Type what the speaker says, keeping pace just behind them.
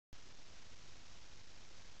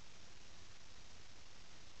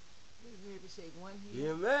shake one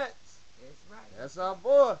here. Dmx. That's right. That's our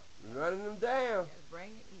boy. We running them down. You gotta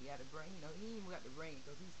bring it. He gotta bring. You know, he ain't got to bring it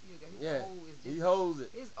because he still got his old. Is just, he holds it.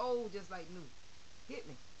 His old just like new. Hit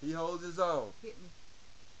me. He holds his own. Hit me.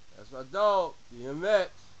 That's my dog, Dmx.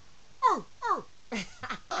 So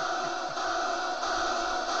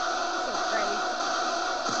crazy.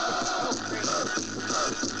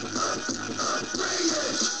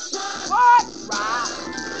 What? Right.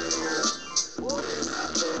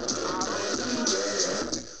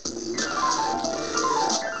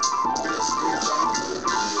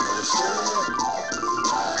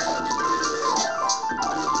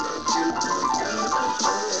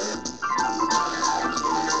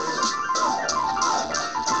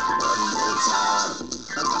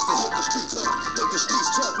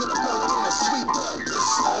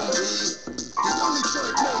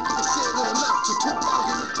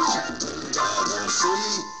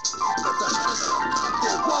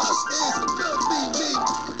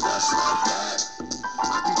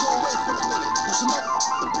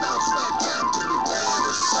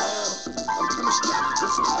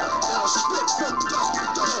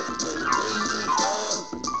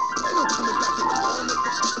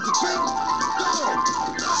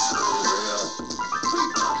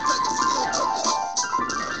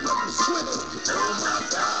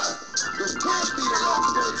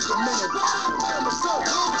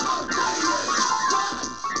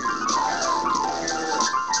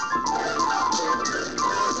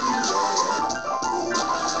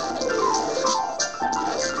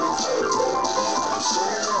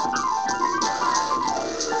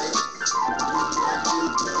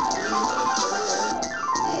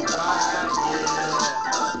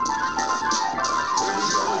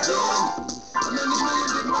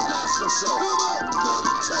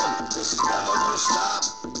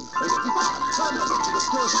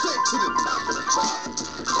 Go straight to the top of the top.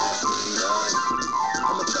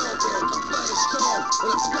 I'm a thoroughbred, my blood is strong,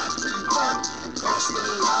 and I scratch till you burn. Cross the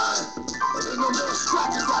line, and ain't no more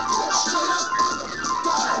scratches after that. Straight up,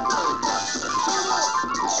 fire, come on.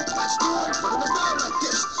 You should catch me in front of the round like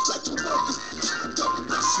this, like you work this.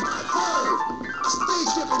 That's my word. I stay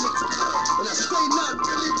giving it to her, and I stay not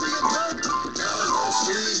really being hurt. Now I don't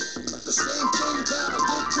see the same thing that I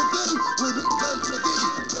did to them will be done to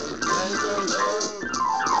thee.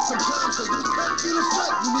 Sometimes when you can't feel a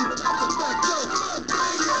fight, you need to have to back up.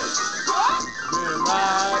 What? We're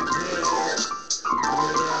right here.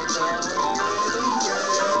 We're going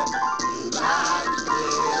anywhere. We're right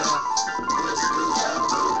here. This is how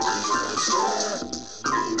we share.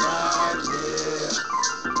 We're right here.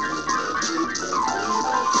 We're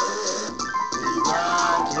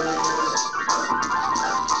right here.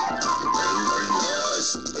 Bring the noise,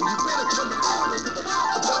 and you better come out and get the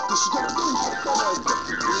about this. You gotta do for the boys.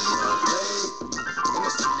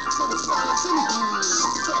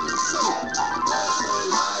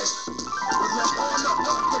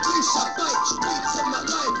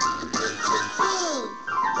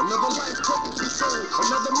 Another life taken too soon.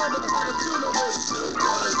 Another mother had a funeral. Still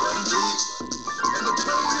one deep. And the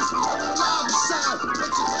pain is coming loud inside.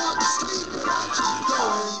 Makes it hard to sleep, but I keep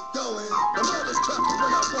going. I'm always talking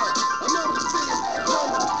when I walk. I'm always seeing,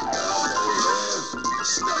 going.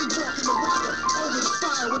 Stay walking the water over the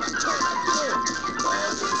fire when I turn I dare.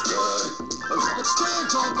 All is good. I'm having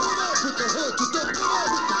stands on the up with the hood to go on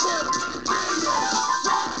with the water.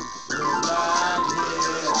 We're right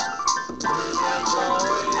here. We ain't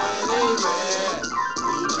going anywhere.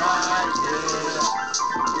 We're right here.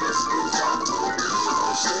 This is how we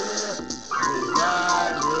share. We're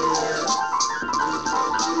right here.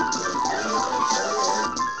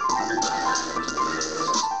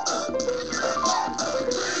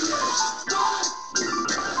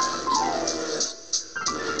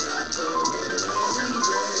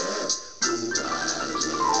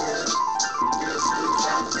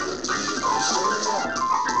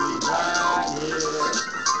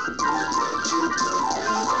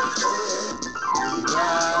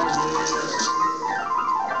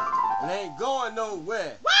 It ain't going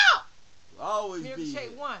nowhere. Wow! We'll always Miracle be shake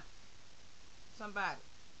here. one. Somebody.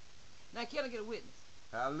 Now, can I get a witness?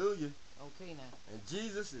 Hallelujah. Okay, now. And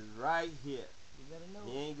Jesus is right here. You better know.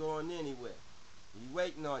 He ain't going anywhere. He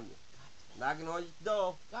waiting on you. Knocking on your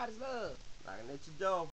door. God is love. Knocking at your door.